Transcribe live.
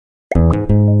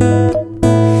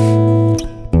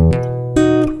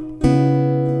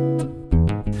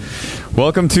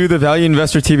Welcome to the Value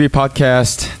Investor TV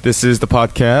podcast. This is the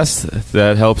podcast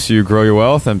that helps you grow your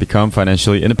wealth and become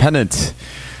financially independent.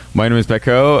 My name is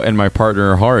Beko and my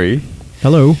partner Hari.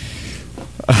 Hello.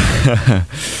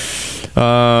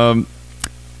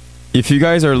 If you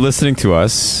guys are listening to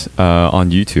us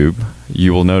on YouTube,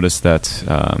 you will notice that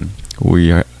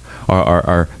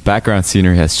our background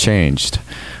scenery has changed.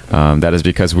 That is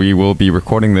because we will be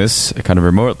recording this kind of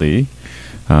remotely.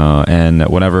 And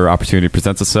whenever opportunity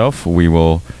presents itself, we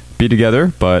will be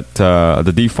together. But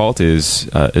the default is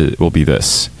it will be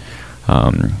this.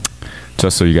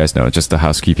 Just so you guys know, just a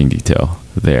housekeeping detail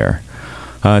there.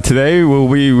 Today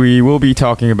we will be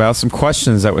talking about some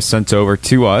questions that were sent over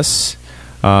to us.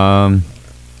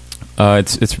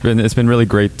 It's been really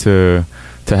great to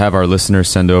have our listeners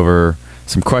send over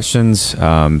some questions.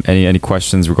 Any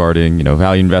questions regarding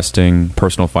value investing,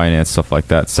 personal finance, stuff like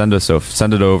that, send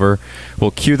it over.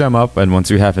 We'll queue them up, and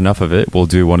once we have enough of it, we'll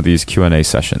do one of these Q&A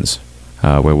sessions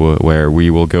where we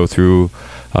will go through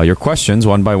your questions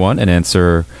one by one and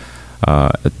answer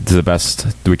to the best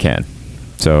we can.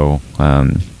 So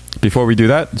before we do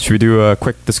that, should we do a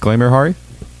quick disclaimer, Hari?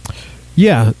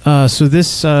 Yeah. So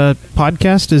this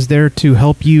podcast is there to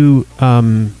help you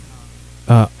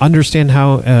understand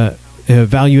how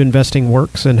value investing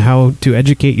works and how to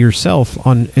educate yourself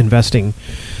on investing.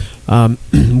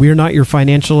 We are not your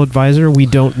financial advisor. We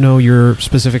don't know your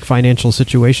specific financial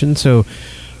situation. So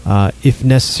if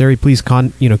necessary, please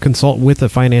consult with a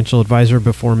financial advisor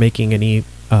before making any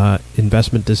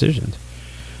investment decisions.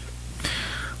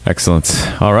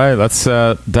 Excellent. All right, let's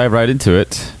dive right into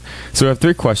it. So we have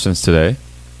 3 questions today.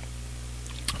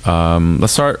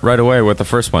 Let's start right away with the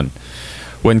first one.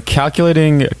 When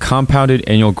calculating compounded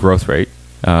annual growth rate,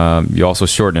 you also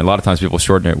shorten it. A lot of times people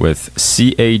shorten it with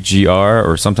CAGR,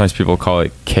 or sometimes people call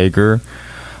it CAGR.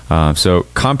 So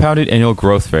compounded annual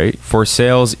growth rate for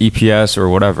sales, EPS, or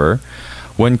whatever.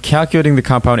 When calculating the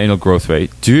compound annual growth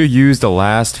rate, do you use the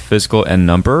last fiscal end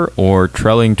number or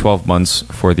trailing 12 months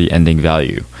for the ending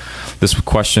value? This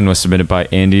question was submitted by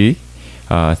Andy.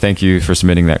 Thank you for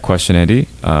submitting that question, Andy.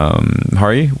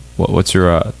 Hari, what's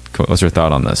your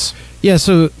thought on this? Yeah,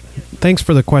 so thanks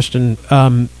for the question.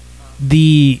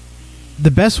 The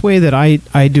best way that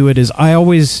I do it is I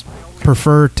always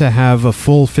prefer to have a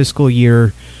full fiscal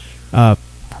year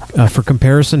for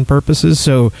comparison purposes.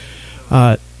 So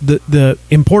the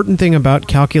important thing about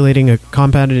calculating a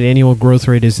compounded annual growth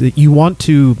rate is that you want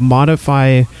to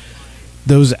modify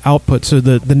those outputs. So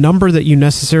the number that you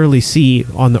necessarily see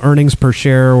on the earnings per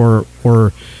share or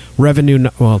revenue,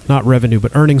 well, not revenue,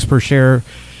 but earnings per share,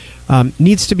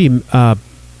 needs to be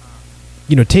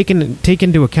take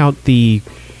into account the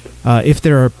if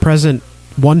there are present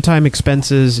one-time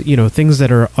expenses, things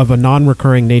that are of a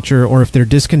non-recurring nature, or if they're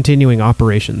discontinuing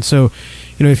operations. So,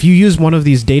 if you use one of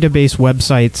these database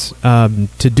websites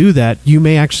to do that, you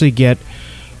may actually get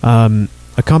a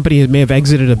company that may have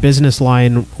exited a business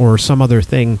line or some other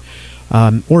thing,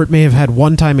 or it may have had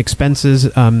one-time expenses.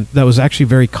 That was actually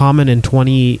very common in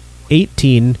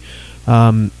 2018.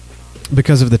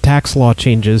 Because of the tax law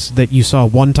changes, that you saw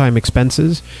one-time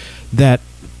expenses that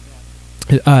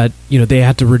they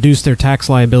had to reduce their tax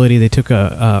liability. They took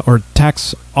or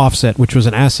tax offset, which was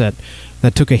an asset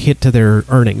that took a hit to their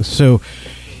earnings. So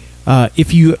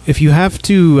if you have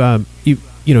to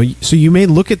so you may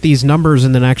look at these numbers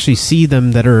and then actually see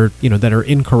them that are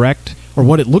incorrect, or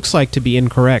what it looks like to be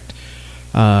incorrect.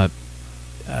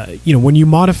 When you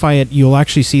modify it, you'll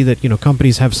actually see that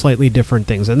companies have slightly different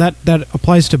things, and that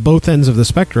applies to both ends of the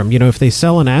spectrum. If they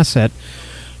sell an asset,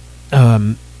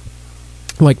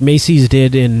 like Macy's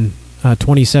did in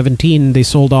 2017, they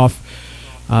sold off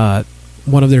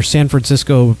one of their San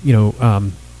Francisco,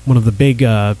 one of the big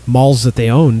malls that they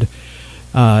owned.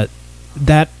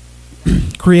 That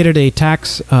created a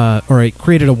tax, or it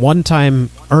created a one-time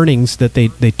earnings that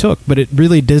they took, but it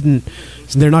really didn't.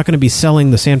 They're not going to be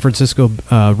selling the San Francisco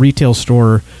retail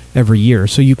store every year,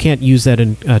 so you can't use that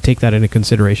and take that into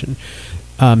consideration.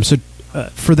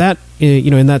 For that,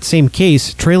 in that same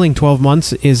case, trailing 12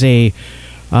 months is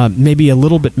maybe a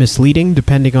little bit misleading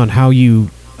depending on how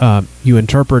you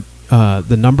interpret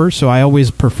the numbers. So I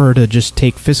always prefer to just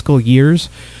take fiscal years.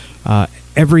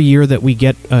 Every year that we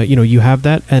get, you have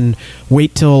that, and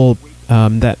wait till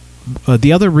that.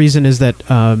 The other reason is that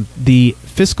the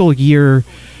fiscal year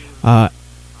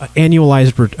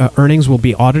annualized earnings will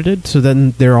be audited, so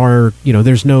then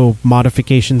there's no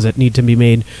modifications that need to be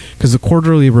made because the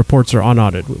quarterly reports are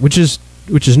unaudited, which is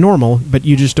normal, but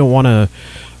you just don't want to.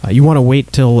 You want to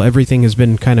wait till everything has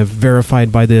been kind of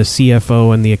verified by the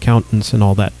CFO and the accountants and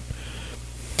all that.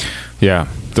 Yeah.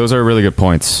 those are really good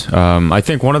points. I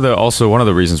think one of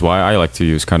the reasons why I like to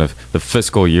use kind of the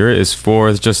fiscal year is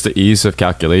for just the ease of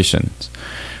calculations.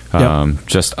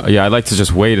 I like to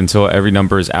just wait until every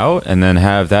number is out and then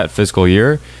have that fiscal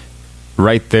year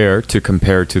right there to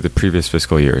compare to the previous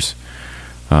fiscal years.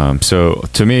 So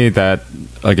to me, that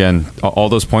again, all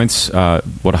those points,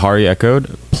 what Hari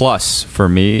echoed, plus for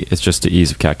me, it's just the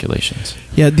ease of calculations.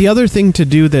 Yeah, the other thing to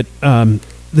do that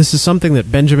this is something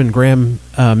that Benjamin Graham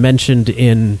mentioned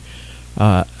in,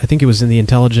 I think it was in The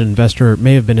Intelligent Investor, it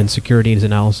may have been in Securities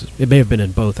Analysis, it may have been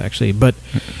in both actually, but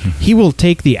he will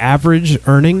take the average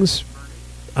earnings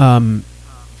from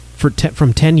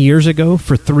 10 years ago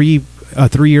for a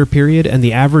 3-year period and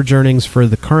the average earnings for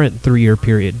the current 3-year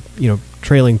period,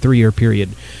 trailing 3-year period,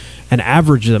 and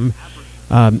average them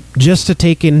just to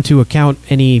take into account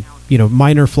any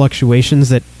minor fluctuations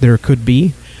that there could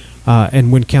be.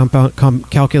 And when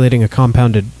calculating a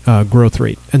compounded growth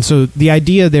rate. And so the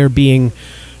idea there being,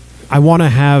 I want to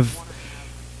have,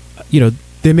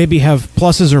 they maybe have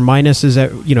pluses or minuses,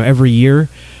 every year.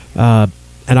 And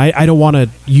I don't want to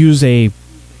use a,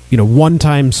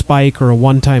 one-time spike or a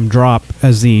one-time drop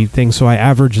as the thing, so I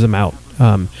average them out.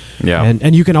 And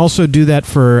you can also do that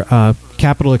for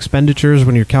capital expenditures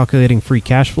when you're calculating free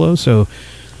cash flow. So,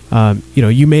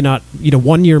 you may not,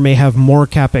 one year may have more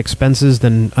cap expenses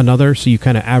than another, so you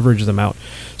kind of average them out.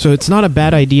 So it's not a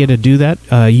bad idea to do that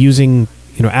using,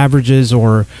 averages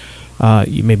or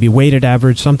maybe weighted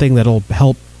average, something that'll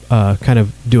help kind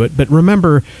of do it. But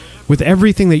remember, with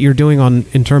everything that you're doing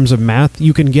in terms of math,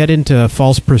 you can get into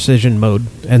false precision mode.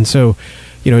 And so,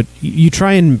 you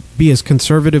try and be as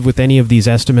conservative with any of these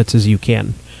estimates as you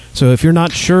can. So if you're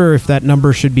not sure if that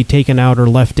number should be taken out or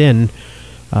left in,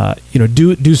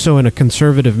 do so in a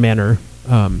conservative manner,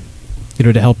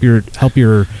 to help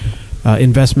your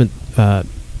investment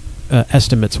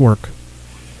estimates work.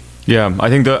 Yeah, I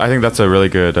think that's a really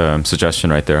good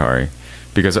suggestion right there, Hari.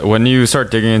 Because when you start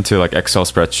digging into like Excel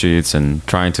spreadsheets and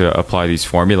trying to apply these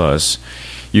formulas,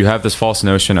 you have this false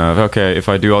notion of, okay, if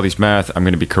I do all these math, I'm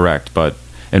going to be correct. But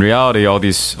in reality, all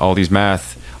these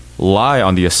math lie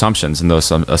on the assumptions, and those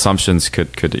assumptions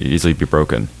could easily be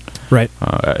broken. Right.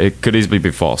 It could easily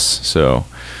be false. So,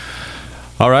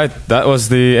 all right, that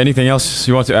was anything else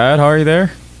you want to add, Hari,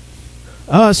 there?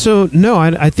 So no,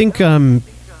 I think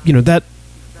that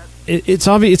it's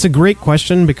obvious. It's a great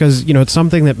question because it's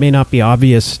something that may not be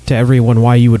obvious to everyone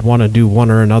why you would want to do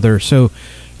one or another. So,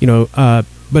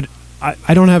 but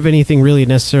I don't have anything really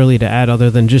necessarily to add other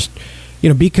than just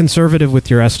be conservative with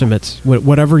your estimates,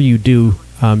 whatever you do,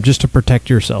 just to protect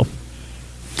yourself.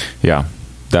 Yeah.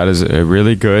 That is a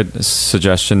really good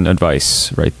suggestion,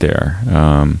 advice right there,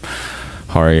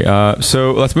 Hari.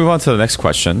 So let's move on to the next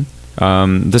question.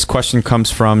 This question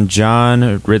comes from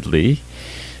John Ridley.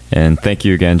 And thank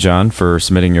you again, John, for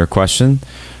submitting your question.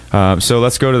 So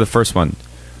let's go to the first one.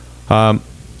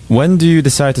 When do you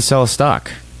decide to sell a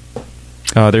stock?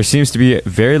 There seems to be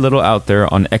very little out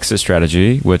there on exit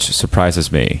strategy, which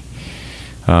surprises me.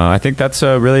 I think that's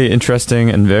a really interesting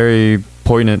and very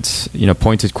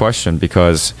pointed question,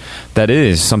 because that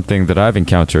is something that I've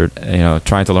encountered.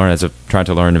 Trying to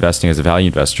learn investing as a value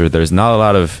investor. There's not a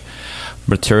lot of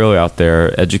material out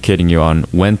there educating you on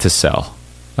when to sell.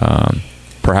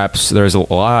 Perhaps there's a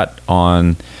lot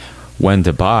on when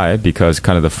to buy, because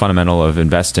kind of the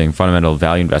fundamental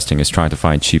value investing is trying to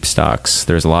find cheap stocks.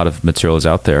 There's a lot of materials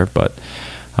out there, but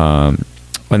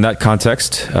in that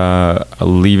context, I'll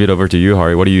leave it over to you,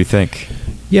 Hari. What do you think?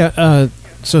 Yeah.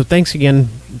 So thanks again,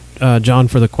 John,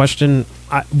 for the question.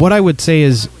 What I would say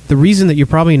is the reason that you're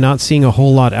probably not seeing a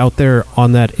whole lot out there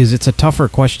on that is it's a tougher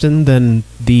question than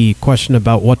the question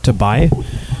about what to buy.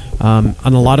 And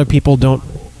a lot of people don't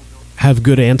have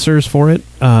good answers for it.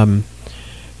 And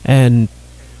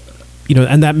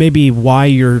that may be why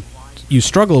you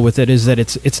struggle with it, is that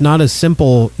it's not as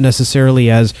simple necessarily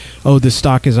as, oh, this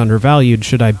stock is undervalued,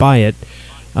 should I buy it?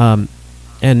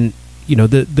 And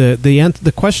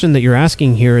the question that you're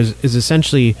asking here is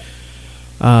essentially,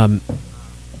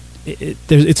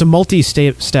 it's a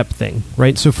multi-step thing,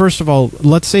 right? So first of all,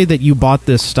 let's say that you bought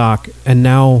this stock and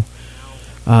now,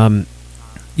 the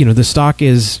stock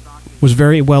was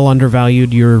very well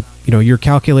undervalued. Your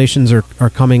calculations are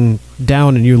coming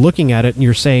down, and you're looking at it and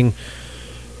you're saying,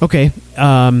 okay,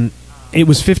 it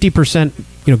was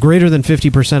 50%, greater than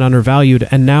 50% undervalued,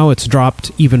 and now it's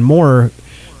dropped even more.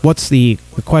 What's the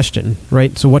question,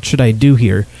 right? So what should I do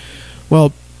here?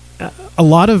 Well, a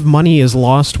lot of money is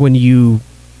lost when you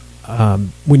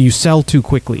sell too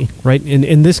quickly, right?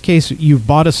 In this case, you've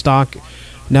bought a stock.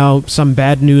 Now some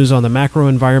bad news on the macro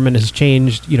environment has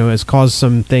changed, has caused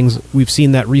some things. We've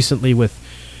seen that recently with,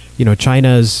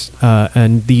 China's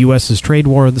and the U.S.'s trade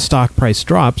war, the stock price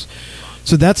drops.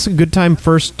 So that's a good time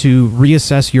first to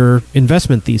reassess your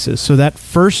investment thesis. So that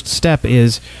first step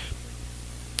is,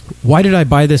 why did I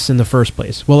buy this in the first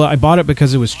place? Well, I bought it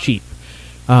because it was cheap,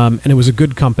 and it was a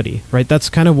good company, right? That's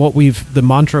kind of what the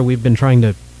mantra we've been trying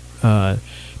to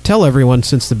tell everyone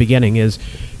since the beginning is,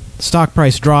 stock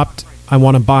price dropped, I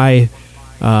want to buy,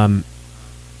 but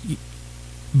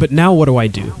now what do I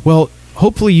do? Well,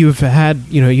 hopefully you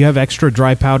have extra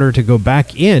dry powder to go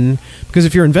back in, because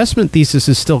if your investment thesis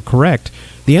is still correct,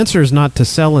 the answer is not to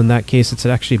sell in that case, it's to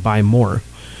actually buy more,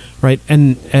 right?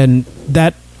 And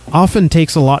that often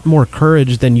takes a lot more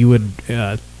courage than you would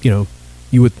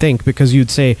think, because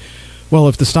you'd say, well,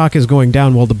 if the stock is going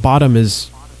down, well, the bottom is,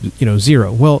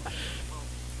 zero. Well,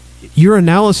 your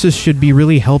analysis should be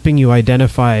really helping you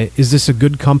identify, is this a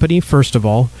good company, first of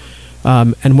all?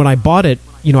 And when I bought it,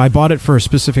 I bought it for a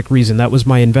specific reason. That was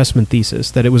my investment thesis,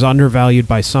 that it was undervalued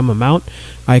by some amount.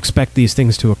 I expect these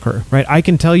things to occur, right? I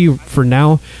can tell you for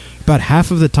now, about half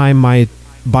of the time I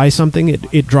buy something,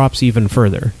 it drops even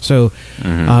further. So,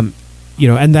 and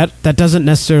that doesn't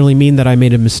necessarily mean that I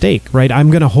made a mistake, right? I'm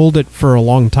going to hold it for a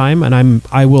long time, and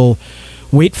I will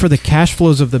wait for the cash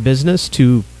flows of the business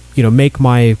to, make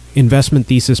my investment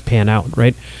thesis pan out,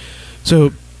 right?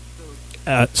 So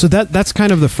that's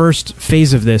kind of the first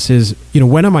phase of this is,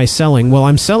 when am I selling? Well,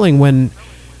 I'm selling when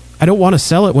I don't want to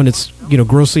sell it when it's,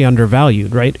 grossly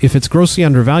undervalued, right? If it's grossly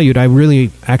undervalued, I really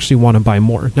actually want to buy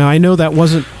more. Now, I know that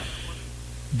wasn't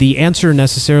the answer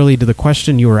necessarily to the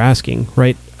question you were asking,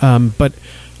 right? But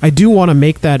I do want to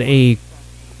make that an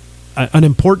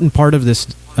important part of this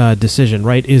decision,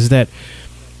 right? Is that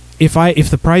if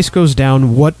the price goes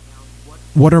down, what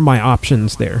are my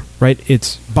options there, right?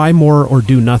 It's buy more or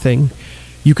do nothing.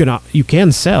 You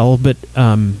can sell, but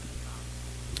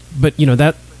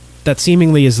that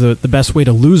seemingly is the best way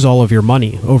to lose all of your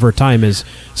money over time, is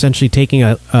essentially taking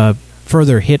a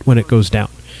further hit when it goes down.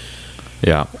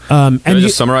 Yeah. Can I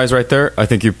just summarize right there? I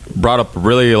think you brought up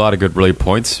really good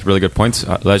points.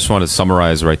 I just want to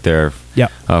summarize right there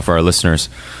for our listeners.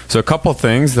 So a couple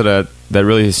things that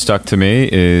really stuck to me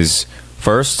is,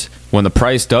 first, when the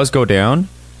price does go down,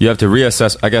 you have to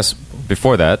reassess. I guess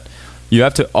before that, you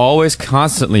have to always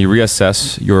constantly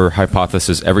reassess your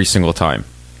hypothesis every single time.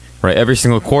 Right, every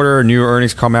single quarter, new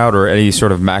earnings come out or any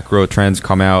sort of macro trends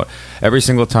come out. Every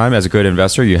single time, as a good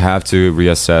investor, you have to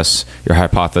reassess your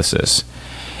hypothesis.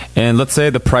 And let's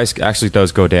say the price actually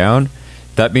does go down.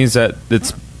 That means that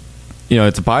it's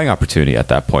a buying opportunity at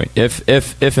that point. If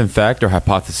in fact your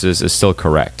hypothesis is still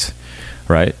correct,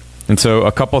 right? And so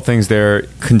a couple things there: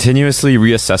 continuously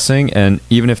reassessing, and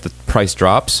even if the price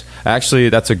drops, actually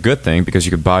that's a good thing because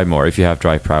you could buy more if you have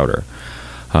dry powder.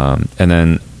 And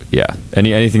then. Yeah.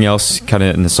 Anything else kind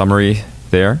of in the summary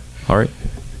there? All right.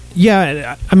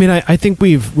 Yeah. I mean, I think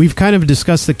we've kind of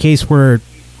discussed the case where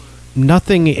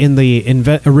nothing in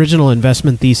the original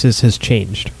investment thesis has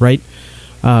changed, right?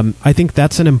 I think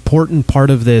that's an important part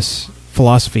of this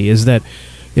philosophy, is that,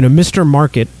 Mr.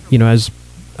 Market, as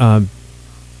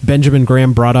Benjamin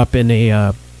Graham brought up in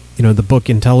the book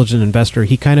Intelligent Investor,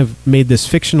 he kind of made this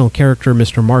fictional character,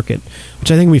 Mr. Market, which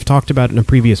I think we've talked about in a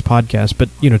previous podcast. But,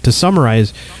 to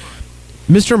summarize,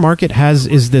 Mr. Market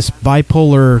is this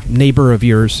bipolar neighbor of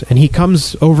yours, and he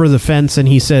comes over the fence and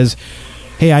he says,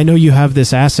 hey, I know you have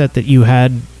this asset that you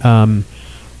had. I'm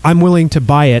willing to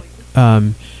buy it,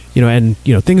 and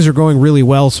things are going really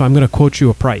well, so I'm going to quote you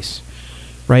a price,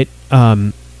 right?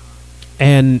 And,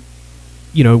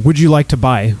 would you like to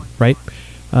buy, right?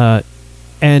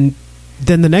 And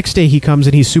then the next day he comes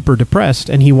and he's super depressed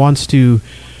and he wants to,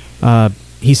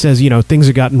 he says, things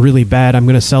have gotten really bad. I'm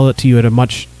going to sell it to you at a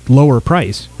much lower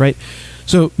price, right?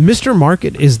 So Mr.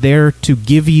 Market is there to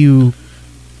give you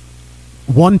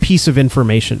one piece of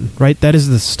information, right? That is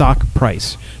the stock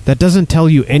price. That doesn't tell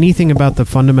you anything about the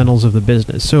fundamentals of the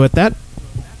business. So at that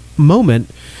moment,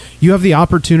 you have the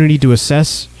opportunity to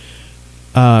assess,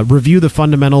 review the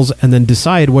fundamentals, and then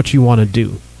decide what you want to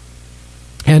do.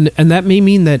 And that may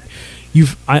mean that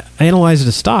you've analyzed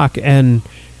a stock and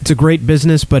it's a great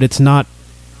business, but it's not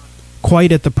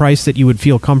quite at the price that you would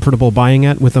feel comfortable buying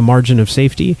at with a margin of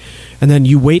safety. And then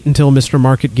you wait until Mr.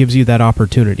 Market gives you that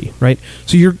opportunity, right?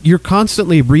 So you're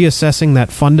constantly reassessing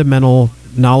that fundamental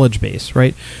knowledge base,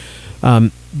 right?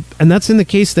 And that's in the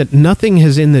case that nothing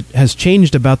has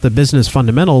changed about the business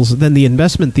fundamentals. Then the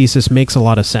investment thesis makes a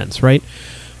lot of sense, right?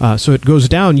 So it goes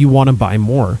down, you want to buy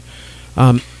more.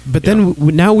 But then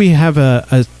now we have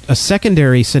a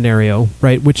secondary scenario,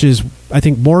 right, which is, I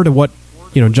think, more to what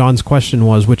John's question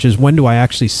was, which is, when do I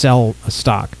actually sell a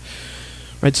stock,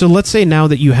 right? So let's say now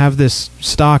that you have this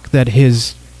stock that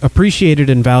is appreciated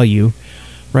in value,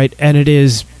 right? And it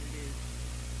is,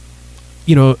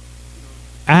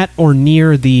 at or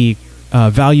near the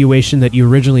valuation that you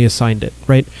originally assigned it,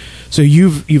 right? So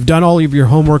you've done all of your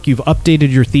homework, you've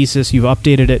updated your thesis, you've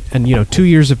updated it, and 2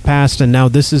 years have passed, and now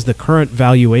this is the current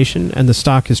valuation, and the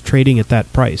stock is trading at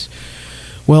that price.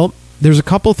 Well, there's a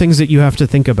couple things that you have to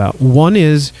think about. One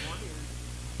is,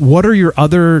 what are your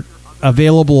other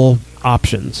available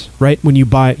options, right? When you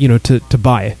buy, to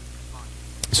buy.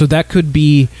 So that could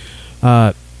be,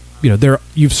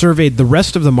 you've surveyed the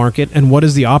rest of the market, and what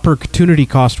is the opportunity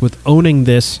cost with owning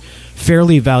this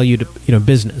fairly valued,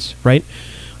 business, right?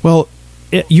 Well,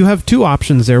 you have two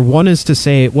options there. One is to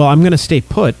say, well, I'm going to stay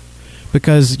put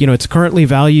because, it's currently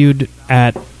valued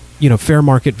at, fair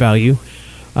market value.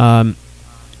 The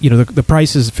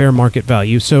price is fair market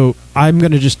value. So I'm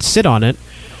going to just sit on it.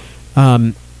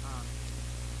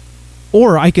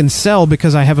 Or I can sell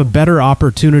because I have a better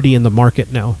opportunity in the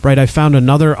market now, right? I found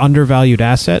another undervalued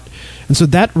asset. And so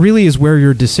that really is where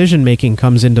your decision making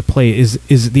comes into play,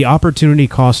 is the opportunity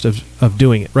cost of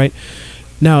doing it, right?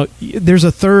 Now, there's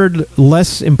a third,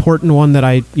 less important one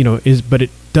that but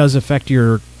it does affect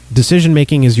your decision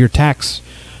making, is your tax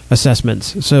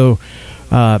assessments. So,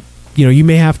 you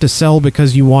may have to sell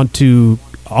because you want to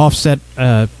offset,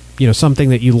 something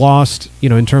that you lost,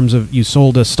 in terms of you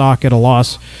sold a stock at a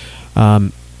loss,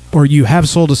 or you have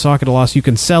sold a stock at a loss. You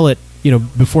can sell it,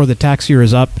 before the tax year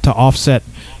is up to offset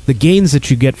the gains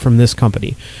that you get from this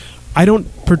company. I don't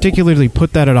particularly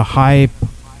put that at a high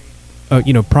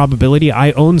probability.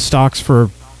 I own stocks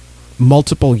for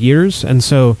multiple years, and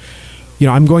so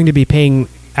I'm going to be paying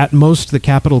at most the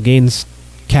capital gains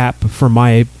cap for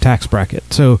my tax bracket.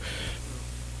 So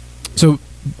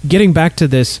getting back to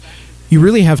this, you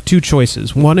really have two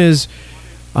choices. One is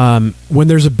when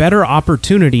there's a better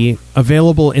opportunity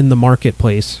available in the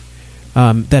marketplace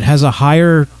that has a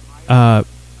higher,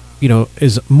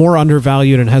 is more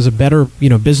undervalued and has a better,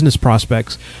 business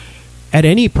prospects. At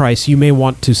any price, you may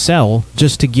want to sell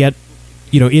just to get,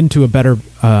 into a better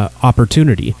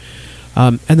opportunity.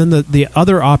 And then the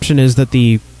other option is that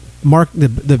the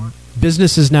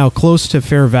business is now close to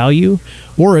fair value,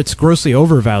 or it's grossly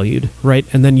overvalued, right?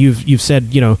 And then you've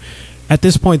said, at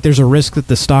this point, there's a risk that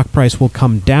the stock price will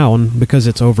come down because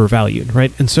it's overvalued,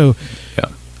 right? And so,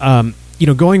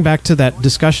 going back to that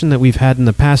discussion that we've had in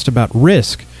the past about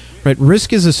risk, right?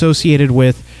 Risk is associated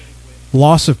with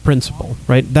loss of principal,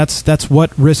 right? That's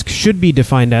what risk should be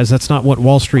defined as. That's not what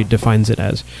Wall Street defines it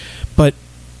as. But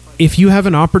if you have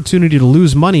an opportunity to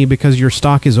lose money because your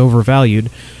stock is overvalued,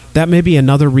 that may be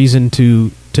another reason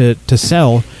to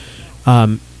sell,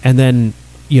 and then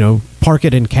park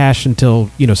it in cash until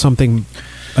something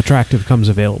attractive comes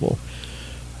available.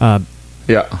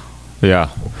 Yeah.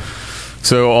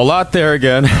 So a lot there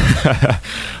again.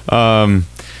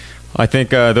 I think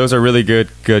those are really good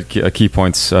key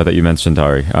points that you mentioned,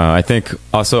 Ari. I think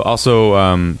also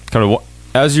kind of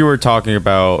as you were talking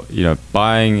about,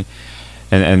 buying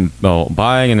and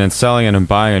then selling and then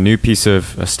buying a new piece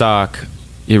of stock,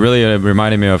 it really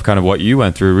reminded me of kind of what you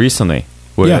went through recently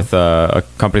with a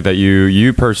company that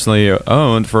you personally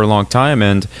owned for a long time,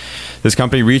 and this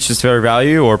company reached its fair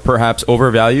value or perhaps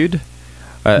overvalued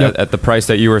at the price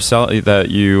that you were selling, at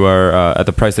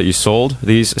the price that you sold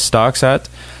these stocks at,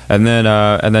 and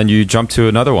then you jumped to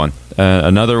another one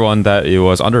that it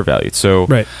was undervalued. So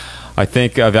right. I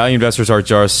think value investors are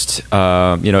just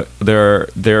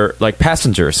they're like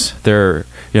passengers. They're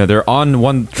on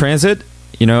one transit.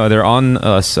 They're on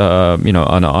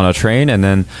on a train, and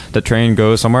then the train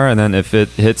goes somewhere, and then if it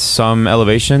hits some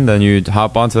elevation, then you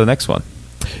hop onto the next one.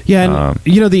 Yeah,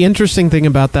 and the interesting thing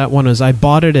about that one is I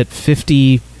bought it at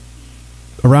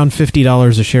around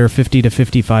 $50 a share, 50 to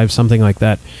 55, something like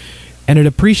that, and it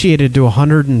appreciated to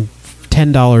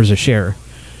 $110 a share.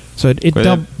 So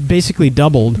it basically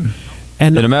doubled,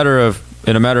 and in a matter of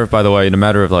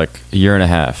like a year and a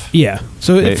half. Yeah,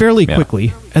 so fairly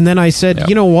quickly. And then I said,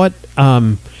 you know what?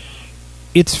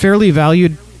 It's fairly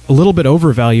valued, a little bit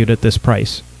overvalued at this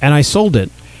price, and I sold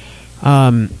it.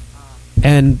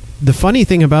 And the funny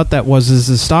thing about that is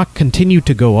the stock continued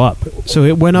to go up. So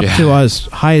it went up to as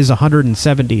high as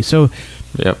 170. So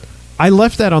I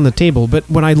left that on the table. But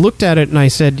when I looked at it and I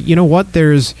said, you know what,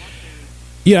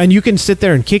 and you can sit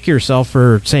there and kick yourself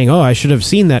for saying, oh, I should have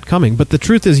seen that coming. But the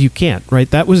truth is you can't, right?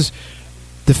 That was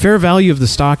the fair value of the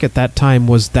stock at that time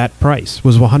was that price,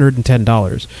 was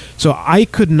 $110. So I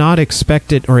could not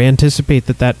expect it or anticipate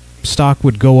that stock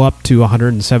would go up to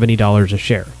 $170 a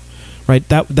share. Right,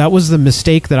 that was the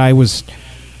mistake that I was,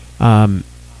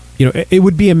 it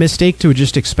would be a mistake to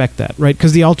just expect that, right?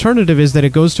 Because the alternative is that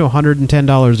it goes to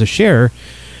 $110 a share,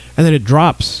 and then it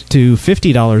drops to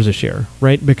 $50 a share,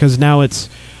 right? Because now it's,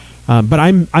 but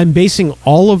I'm basing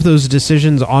all of those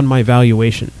decisions on my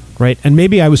valuation, right? And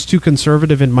maybe I was too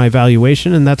conservative in my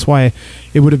valuation, and that's why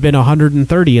it would have been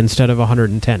 130 instead of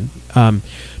 110.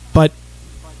 But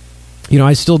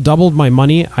I still doubled my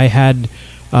money. I had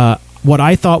what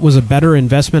I thought was a better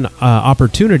investment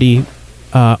opportunity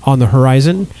on the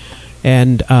horizon,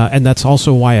 and that's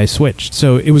also why I switched.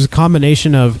 So it was a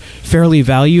combination of fairly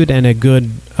valued and a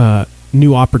good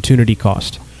new opportunity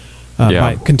cost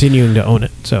by continuing to own it.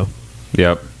 So,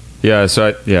 yep, yeah.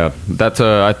 So that's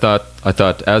I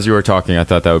thought as you were talking, I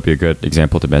thought that would be a good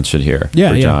example to mention here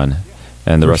for John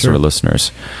and the rest of our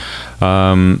listeners.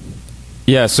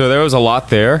 Yeah, so there was a lot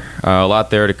there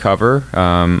to cover.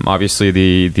 Obviously,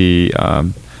 the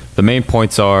main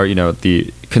points are,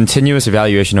 the continuous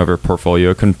evaluation of your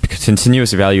portfolio,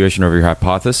 continuous evaluation of your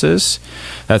hypothesis.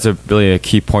 That's really a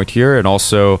key point here, and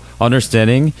also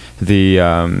understanding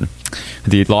the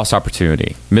lost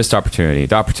opportunity, missed opportunity,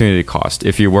 the opportunity cost.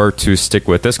 If you were to stick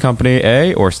with this company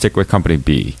A or stick with company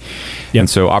B, and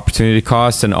so opportunity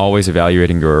cost, and always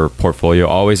evaluating your portfolio,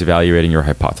 always evaluating your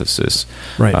hypothesis.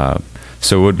 Right.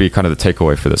 So it would be kind of the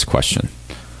takeaway for this question.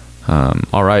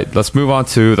 All right, let's move on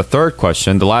to the third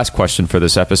question, the last question for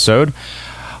this episode.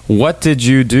 What did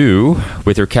you do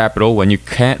with your capital when you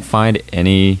can't find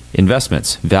any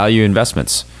investments, value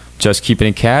investments? Just keep it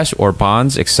in cash or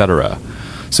bonds, etc.?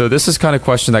 So this is kind of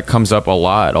question that comes up a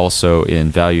lot also in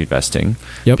value investing.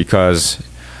 Because,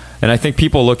 and I think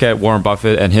people look at Warren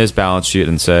Buffett and his balance sheet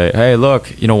and say, hey,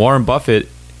 look, Warren Buffett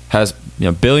has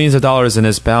billions of dollars in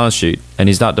his balance sheet, and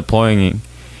he's not deploying,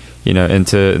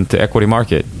 into equity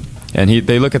market. And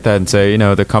they look at that and say,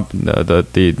 the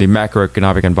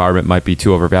macroeconomic environment might be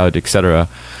too overvalued, etc.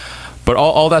 But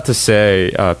all that to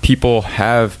say, people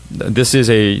have this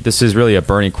is really a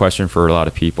burning question for a lot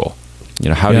of people.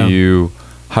 How do you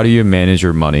manage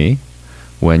your money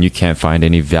when you can't find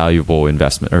any valuable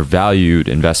investment or valued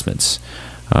investments?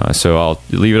 So I'll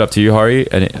leave it up to you, Hari.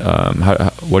 And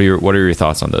what are your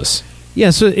thoughts on this? Yeah,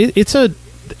 so it's a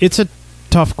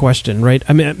tough question, right?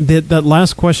 I mean, that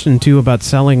last question too about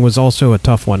selling was also a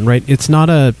tough one, right?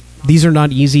 These are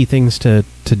not easy things to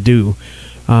do.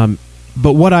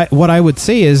 But what I would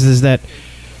say is that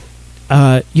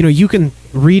you can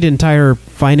read entire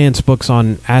finance books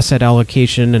on asset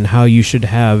allocation and how you should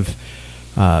have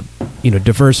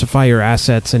diversify your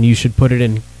assets, and you should put it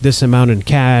in this amount in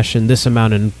cash and this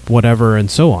amount in whatever and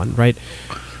so on, right?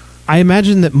 I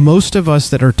imagine that most of us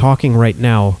that are talking right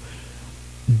now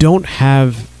don't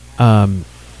have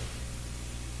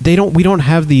we don't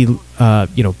have the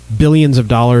billions of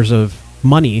dollars of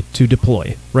money to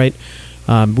deploy, right?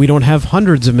 We don't have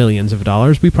hundreds of millions of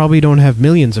dollars. We probably don't have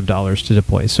millions of dollars to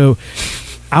deploy. So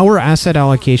our asset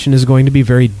allocation is going to be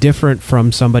very different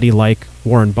from somebody like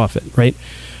Warren Buffett, right?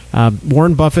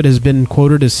 Warren Buffett has been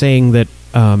quoted as saying that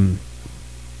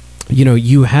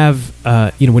you have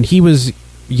when he was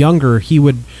younger, he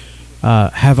would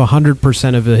have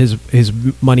 100% of his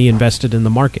money invested in the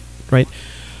market, right?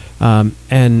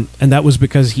 And that was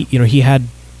because he had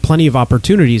plenty of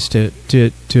opportunities to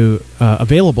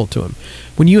available to him.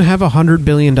 When you have $100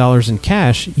 billion in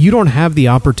cash, you don't have the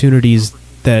opportunities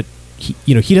that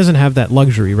he doesn't have that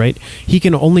luxury, right? He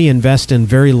can only invest in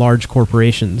very large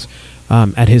corporations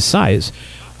at his size.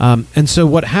 And so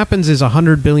what happens is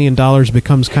 $100 billion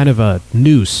becomes kind of a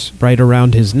noose right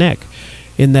around his neck,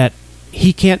 in that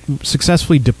he can't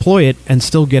successfully deploy it and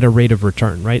still get a rate of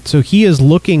return, right? So he is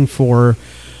looking for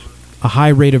a high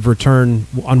rate of return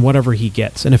on whatever he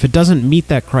gets. And if it doesn't meet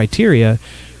that criteria,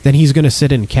 then he's going to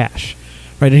sit in cash,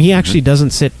 right? And he actually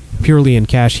doesn't sit purely in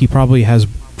cash. He probably has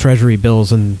treasury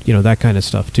bills and, that kind of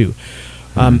stuff too.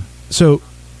 So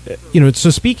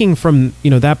speaking from,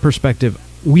 that perspective,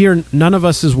 none of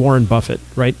us is Warren Buffett,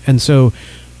 right? And so,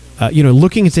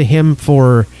 looking to him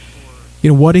for,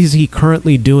 what is he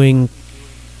currently doing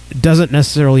doesn't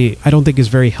necessarily, I don't think, is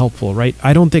very helpful, right?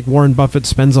 I don't think Warren Buffett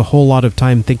spends a whole lot of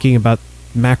time thinking about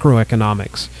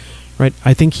macroeconomics, right?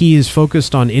 I think he is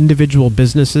focused on individual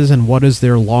businesses and what is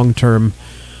their long-term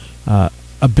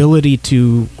ability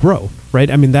to grow, right?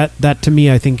 I mean, that to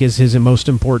me, I think, is his most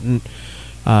important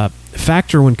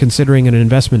factor when considering an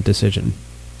investment decision.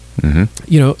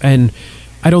 Mm-hmm. And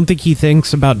I don't think he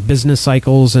thinks about business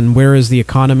cycles and where is the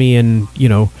economy and,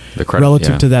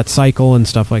 relative to that cycle and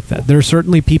stuff like that. There are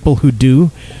certainly people who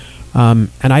do, and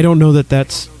I don't know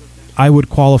that I would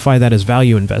qualify that as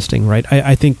value investing, right?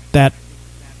 I think that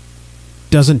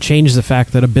doesn't change the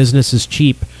fact that a business is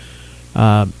cheap,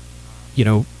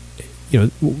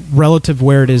 relative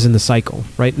where it is in the cycle,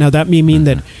 right? Now, that may mean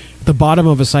that at the bottom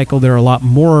of a cycle, there are a lot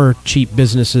more cheap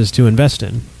businesses to invest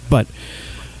in. But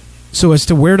so as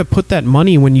to where to put that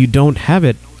money when you don't have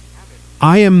it,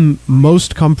 I am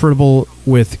most comfortable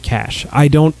with cash.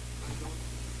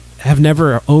 Have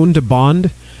never owned a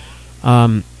bond.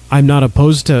 I'm not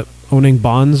opposed to owning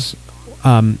bonds,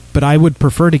 but I would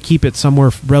prefer to keep it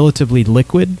somewhere relatively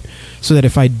liquid, so that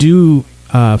if I do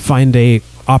find a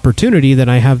opportunity, then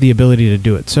I have the ability to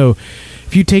do it. So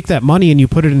if you take that money and you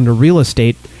put it into real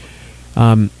estate,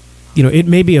 it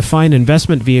may be a fine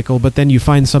investment vehicle, but then you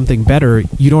find something better.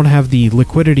 You don't have the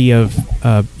liquidity of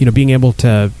being able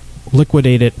to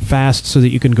liquidate it fast so that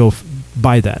you can go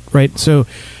buy that, right? So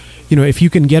if you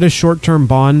can get a short-term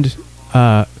bond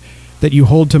that you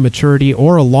hold to maturity,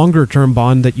 or a longer-term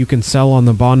bond that you can sell on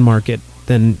the bond market,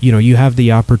 then you have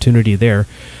the opportunity there.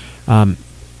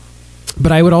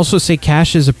 But I would also say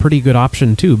cash is a pretty good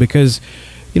option too, because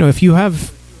if you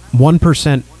have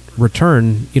 1%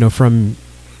 return from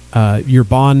your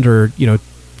bond, or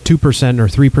 2% or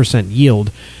 3%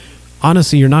 yield,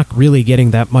 honestly, you're not really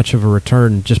getting that much of a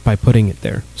return just by putting it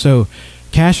there. So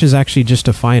cash is actually just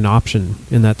a fine option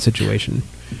in that situation.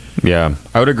 Yeah,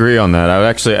 I would agree on that. I would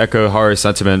actually echo Hari's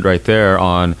sentiment right there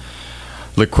on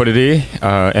liquidity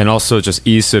and also just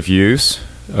ease of use.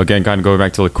 Again, kind of going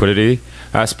back to liquidity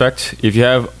aspect. If you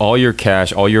have all your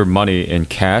cash, all your money in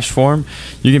cash form,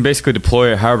 you can basically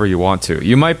deploy it however you want to.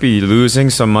 You might be losing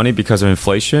some money because of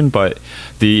inflation, but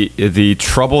the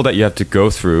trouble that you have to go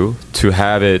through to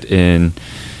have it in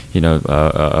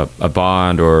a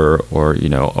bond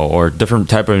or different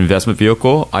type of investment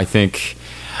vehicle, I think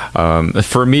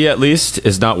for me at least,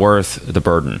 is not worth the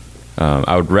burden.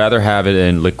 I would rather have it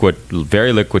in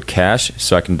very liquid cash,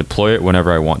 so I can deploy it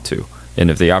whenever I want to. And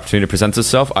if the opportunity presents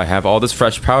itself, I have all this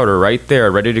fresh powder right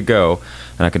there, ready to go,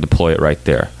 and I can deploy it right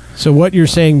there. So what you're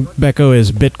saying, Becco,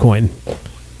 is Bitcoin.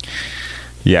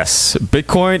 Yes.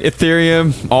 Bitcoin,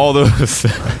 Ethereum, all those.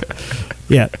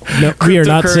 Yeah. No, we are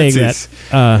not saying that.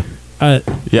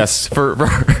 Yes.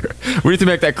 We need to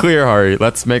make that clear, Hari.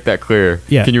 Let's make that clear.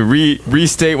 Yeah. Can you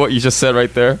restate what you just said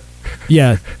right there?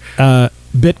 Yeah.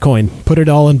 Bitcoin. Put it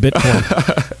all in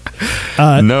Bitcoin.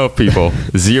 No, people.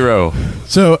 Zero.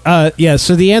 So,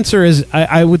 so the answer is,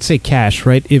 I would say cash,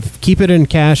 right? Keep it in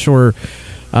cash, or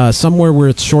somewhere where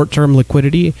it's short-term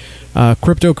liquidity.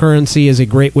 Cryptocurrency is a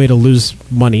great way to lose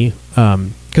money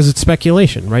because it's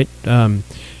speculation, right?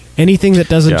 Anything that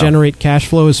doesn't generate cash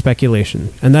flow is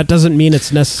speculation. And that doesn't mean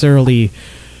it's necessarily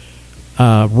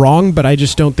wrong, but I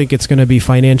just don't think it's going to be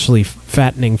financially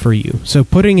fattening for you. So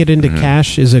putting it into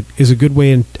cash is a good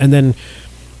way. And then,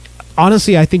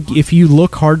 honestly, I think if you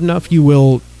look hard enough, you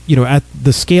will, at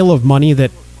the scale of money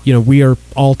that, we are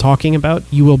all talking about,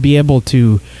 you will be able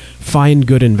to find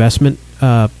good investment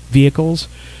vehicles,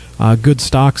 good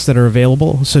stocks that are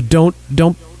available. So don't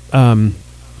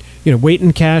wait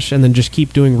in cash and then just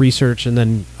keep doing research and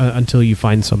then until you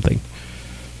find something.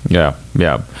 Yeah.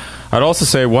 I'd also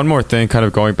say one more thing, kind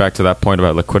of going back to that point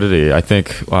about liquidity. I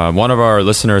think one of our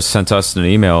listeners sent us an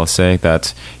email saying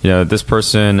that, this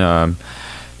person,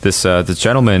 this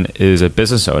gentleman is a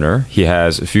business owner. He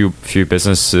has a few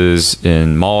businesses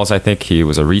in malls. I think he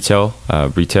was a retail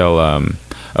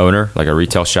owner, like a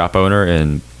retail shop owner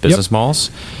in business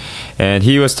malls. And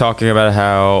he was talking about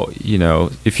how,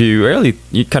 if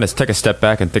you kind of take a step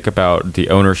back and think about the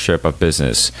ownership of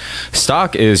business,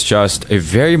 stock is just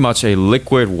very much a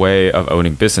liquid way of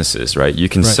owning businesses, right? You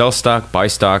can sell stock, buy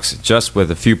stocks just with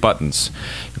a few buttons,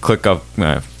 click a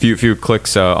few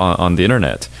clicks on the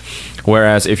internet.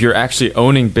 Whereas if you're actually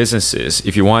owning businesses,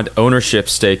 if you want ownership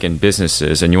stake in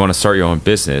businesses and you want to start your own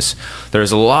business,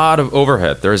 there's a lot of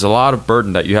overhead. There's a lot of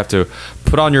burden that you have to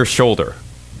put on your shoulder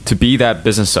to be that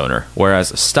business owner.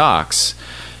 Whereas stocks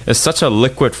is such a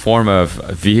liquid form of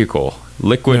vehicle,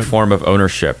 form of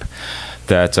ownership,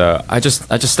 that I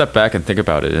just step back and think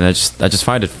about it, and I just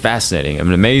find it fascinating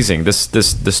and amazing.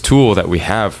 This tool that we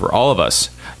have for all of us,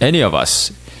 any of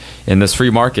us, in this free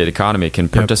market economy can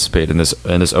participate in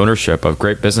this ownership of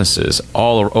great businesses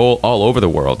all over the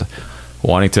world,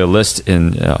 wanting to list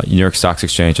in New York Stock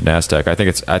Exchange and NASDAQ. I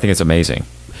think it's amazing.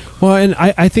 Well, and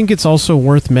I think it's also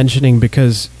worth mentioning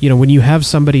because when you have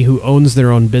somebody who owns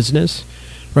their own business,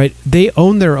 right? They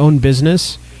own their own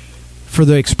business for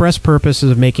the express purpose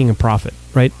of making a profit,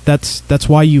 right? That's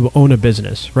why you own a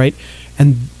business, right?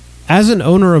 And as an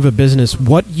owner of a business,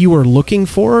 what you are looking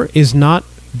for is not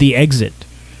the exit,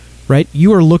 right?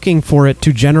 You are looking for it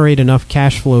to generate enough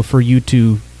cash flow for you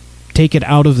to take it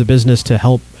out of the business to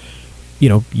help,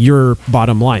 your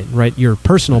bottom line, right? Your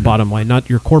personal bottom line, not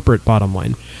your corporate bottom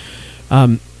line.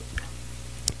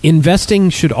 Investing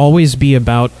should always be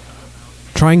about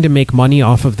trying to make money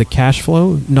off of the cash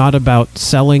flow, not about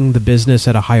selling the business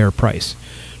at a higher price,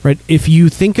 right? If you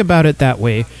think about it that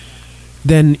way,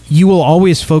 then you will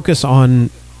always focus on,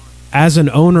 as an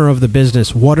owner of the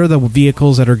business, what are the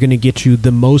vehicles that are going to get you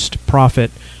the most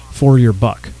profit for your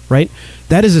buck, right?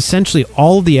 That is essentially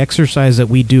all the exercise that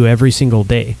we do every single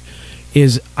day,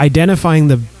 is identifying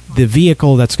the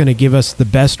vehicle that's going to give us the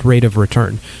best rate of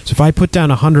return. So if I put down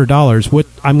 $100,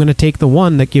 I'm going to take the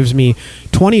one that gives me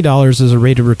 $20 as a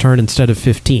rate of return instead of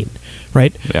 15,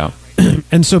 right? Yeah.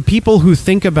 And so people who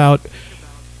think about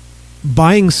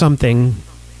buying something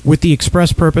with the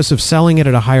express purpose of selling it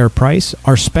at a higher price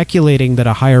are speculating that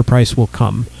a higher price will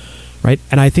come, right?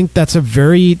 And I think that's a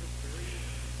very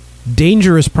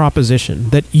dangerous proposition,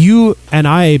 that you and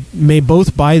I may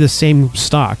both buy the same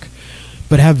stock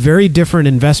but have very different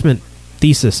investment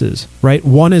theses, right?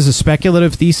 One is a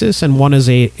speculative thesis and one is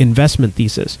a investment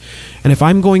thesis. And if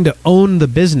I'm going to own the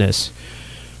business,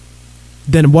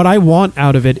 then what I want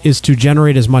out of it is to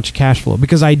generate as much cash flow.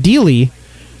 Because ideally,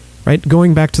 right,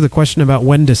 going back to the question about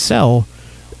when to sell,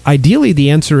 ideally the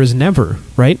answer is never,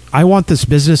 right? I want this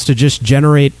business to just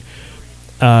generate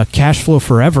cash flow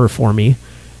forever for me,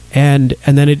 and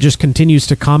then it just continues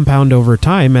to compound over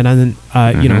time, and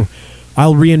then you know,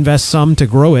 I'll reinvest some to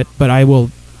grow it, but I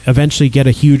will eventually get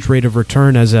a huge rate of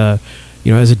return as a,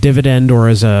 you know, as a dividend or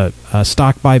as a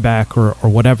stock buyback or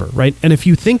whatever, right? And if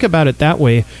you think about it that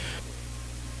way,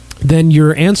 then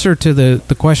your answer to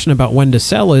the question about when to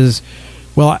sell is,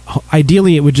 well,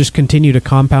 ideally it would just continue to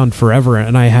compound forever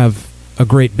and I have a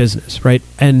great business, right?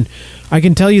 And I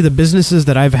can tell you the businesses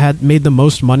that I've made the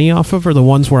most money off of are the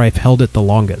ones where I've held it the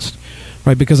longest,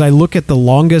 right? Because I look at the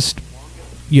longest,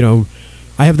 you know,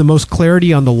 I have the most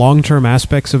clarity on the long-term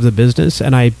aspects of the business,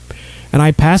 and I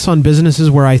pass on businesses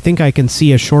where I think I can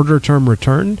see a shorter-term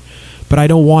return, but I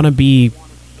don't want to be,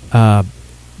 but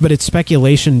it's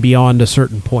speculation beyond a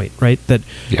certain point, right? That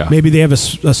maybe they have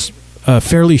a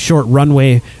fairly short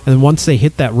runway, and once they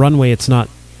hit that runway, it's not,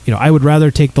 you know, I would rather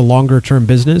take the longer-term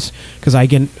business because I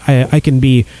can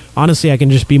be, honestly, I can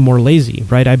just be more lazy,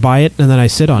 right? I buy it and then I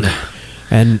sit on it.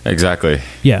 And exactly.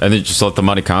 Yeah. And then just let the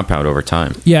money compound over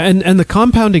time. Yeah, and the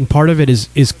compounding part of it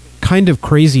is kind of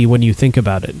crazy when you think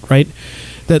about it, right?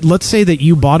 That let's say that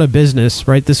you bought a business,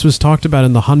 right? This was talked about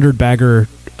in the 100 Bagger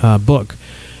book,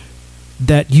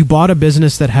 that you bought a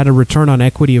business that had a return on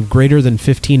equity of greater than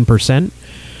 15%.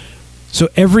 So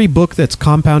every book that's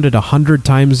compounded 100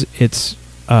 times its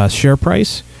share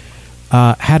price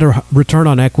had a return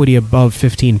on equity above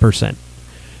 15%,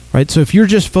 right? So if you're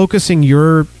just focusing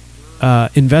your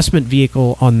investment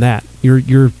vehicle on that,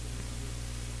 your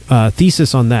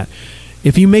thesis on that,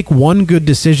 if you make one good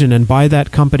decision and buy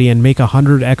that company and make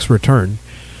 100x return,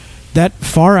 that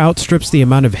far outstrips the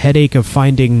amount of headache of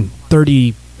finding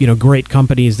 30, you know, great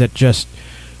companies that just,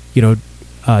 you know,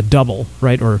 double,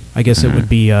 right? Or I guess it would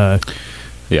be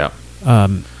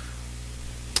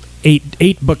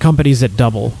eight but companies that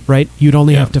double, right? You'd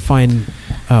only have to find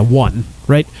one,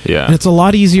 right? Yeah. And it's a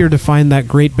lot easier to find that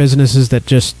great businesses that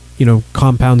just, you know,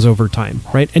 compounds over time,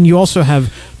 right? And you also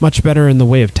have much better in the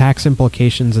way of tax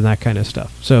implications and that kind of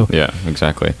stuff. So yeah,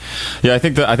 exactly. Yeah, I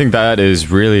think that is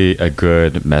really a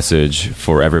good message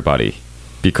for everybody,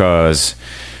 because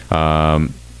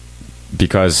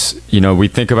you know, we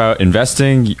think about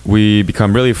investing, we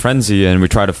become really frenzied and we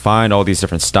try to find all these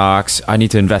different stocks. I need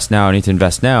to invest now.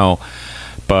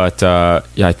 But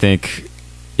yeah, I think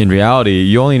in reality,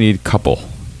 you only need couple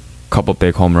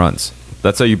big home runs.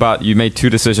 Let's say you made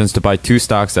two decisions to buy two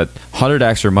stocks that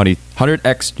 100x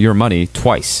your money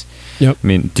twice. Yep. I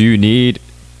mean, do you need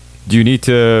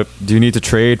to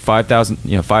trade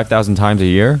 5,000 times a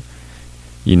year?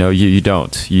 You know, you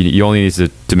don't. You only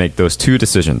need to make those two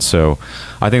decisions. So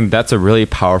I think that's a really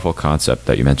powerful concept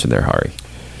that you mentioned there, Hari.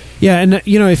 Yeah, and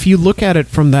you know, if you look at it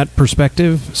from that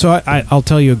perspective, so I'll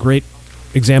tell you a great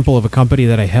example of a company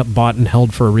that I bought and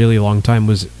held for a really long time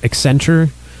was Accenture.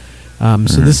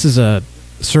 So this is a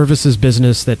services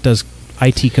business that does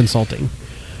IT consulting,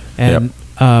 and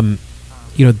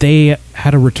you know, they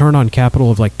had a return on capital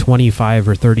of like 25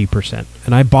 or 30%,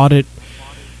 and I bought it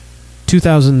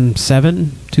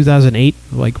 2007, 2008,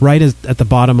 like right at the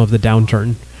bottom of the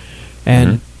downturn.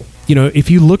 And you know, if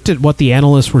you looked at what the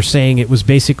analysts were saying, it was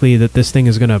basically that this thing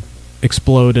is going to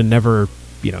explode and never,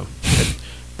 you know,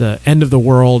 the end of the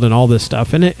world and all this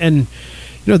stuff. And you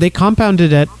know, they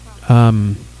compounded at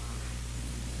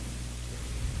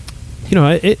you know,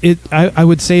 I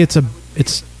would say it's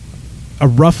a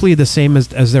roughly the same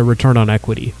as their return on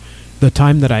equity, the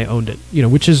time that I owned it, you know,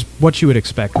 which is what you would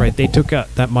expect, right? They took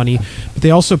out that money, but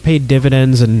they also paid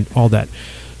dividends and all that.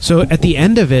 So at the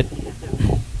end of it,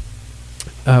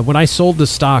 when I sold the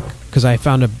stock because I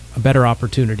found a better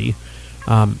opportunity,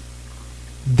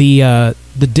 the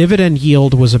dividend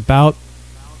yield was about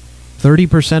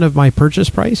 30% of my purchase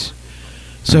price.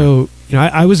 So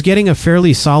I was getting a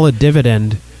fairly solid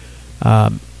dividend.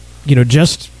 I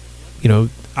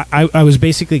was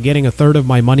basically getting a third of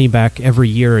my money back every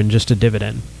year in just a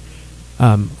dividend,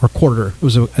 or quarter. I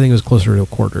think it was closer to a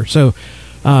quarter. So,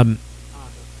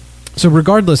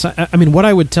 regardless, I mean, what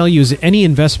I would tell you is that any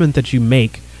investment that you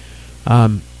make,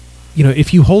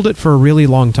 if you hold it for a really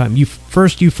long time, you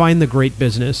find the great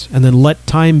business, and then let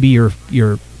time be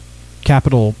your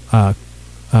capital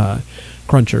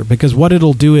cruncher. Because what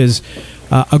it'll do is,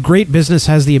 a great business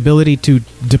has the ability to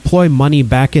deploy money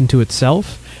back into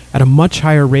itself at a much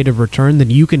higher rate of return than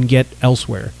you can get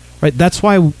elsewhere. Right? That's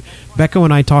why Becco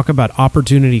and I talk about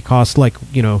opportunity cost like,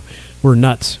 we're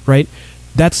nuts, right?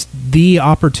 That's the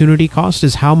opportunity cost,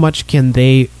 is how much can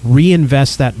they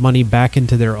reinvest that money back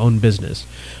into their own business,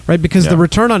 right? Because the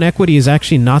return on equity is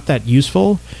actually not that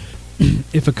useful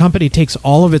if a company takes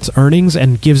all of its earnings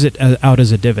and gives it out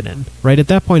as a dividend, right? At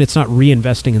that point, it's not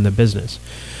reinvesting in the business.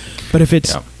 But if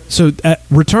it's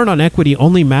return on equity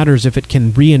only matters if it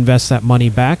can reinvest that money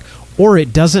back, or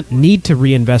it doesn't need to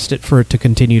reinvest it for it to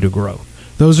continue to grow.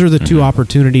 Those are the two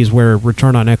opportunities where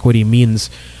return on equity means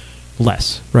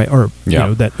less, right? Or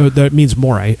that means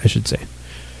more, I should say.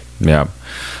 Yeah.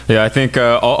 I think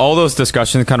all those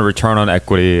discussions, kind of return on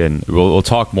equity, and we'll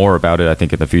talk more about it, I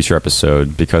think, in the future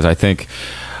episode, because I think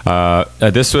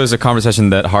this was a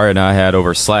conversation that Hari and I had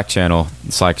over Slack channel.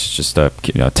 Slack's just a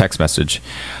text message.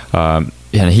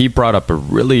 And he brought up a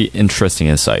really interesting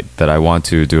insight that I want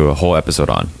to do a whole episode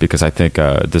on, because I think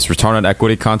this return on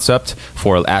equity concept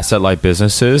for asset-light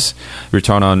businesses,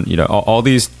 return on, all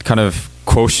these kind of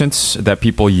quotients that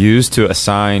people use to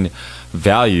assign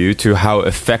value to how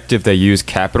effective they use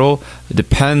capital, it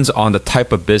depends on the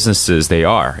type of businesses they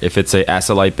are. If it's an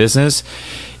asset-light business,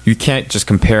 you can't just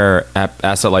compare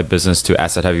asset-light business to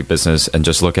asset-heavy business and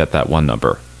just look at that one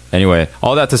number. Anyway,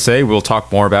 all that to say, we'll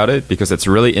talk more about it because it's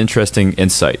a really interesting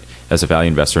insight as a value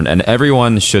investor, and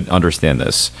everyone should understand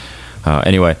this.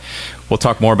 Anyway, we'll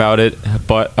talk more about it.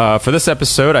 But for this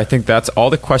episode, I think that's all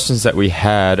the questions that we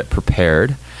had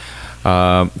prepared.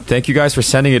 Thank you guys for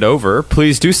sending it over.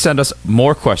 Please do send us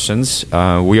more questions.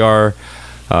 We are,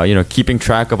 keeping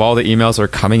track of all the emails that are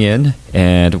coming in,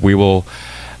 and we will,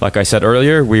 like I said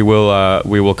earlier, we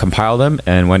will compile them,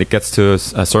 and when it gets to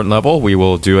a certain level, we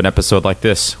will do an episode like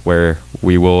this where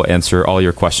we will answer all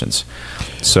your questions.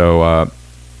 So,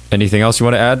 anything else you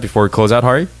want to add before we close out,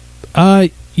 Hari?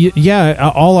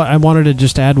 Yeah. All I wanted to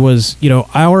just add was, we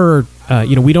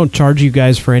don't charge you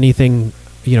guys for anything,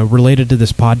 related to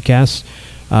this podcast.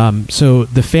 So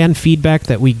the fan feedback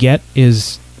that we get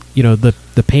is,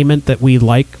 the payment that we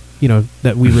like,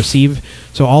 that we receive.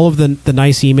 So all of the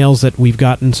nice emails that we've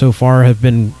gotten so far have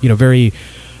been, very,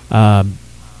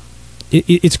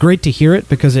 it's great to hear it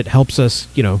because it helps us,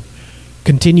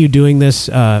 continue doing this,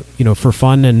 for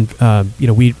fun. And,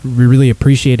 we really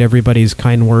appreciate everybody's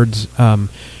kind words.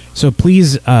 So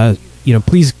please,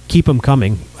 please keep them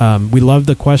coming. We love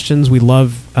the questions. We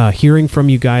love hearing from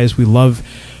you guys. We love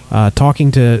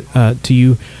talking to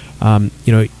you.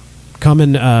 Come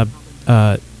and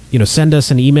send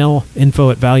us an email,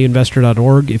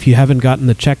 info@valueinvestor.org. If you haven't gotten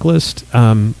the checklist,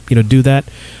 do that.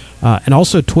 And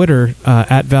also Twitter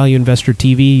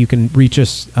 @ValueInvestorTV. You can reach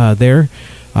us there.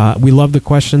 We love the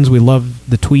questions. We love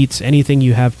the tweets. Anything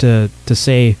you have to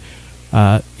say,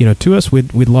 to us,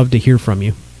 we'd love to hear from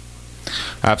you.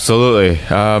 Absolutely.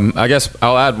 I guess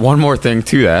I'll add one more thing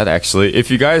to that, actually. If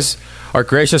you guys are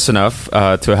gracious enough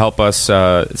to help us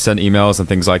send emails and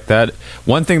things like that,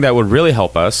 one thing that would really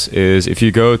help us is if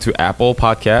you go to Apple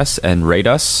Podcasts and rate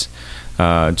us.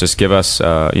 Just give us,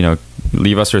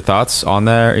 leave us your thoughts on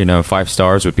there. 5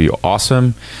 stars would be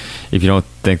awesome. If you don't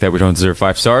think that we don't deserve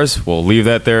 5 stars, we'll leave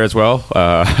that there as well.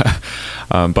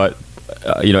 But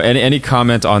any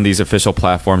comment on these official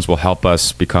platforms will help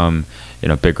us become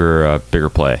bigger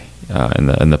play in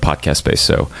the podcast space.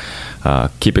 So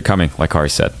keep it coming, like Hari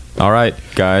said. All right,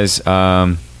 guys.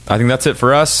 I think that's it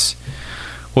for us.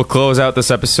 We'll close out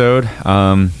this episode.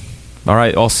 All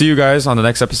right, I'll see you guys on the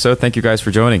next episode. Thank you guys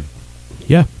for joining.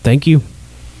 Yeah, thank you.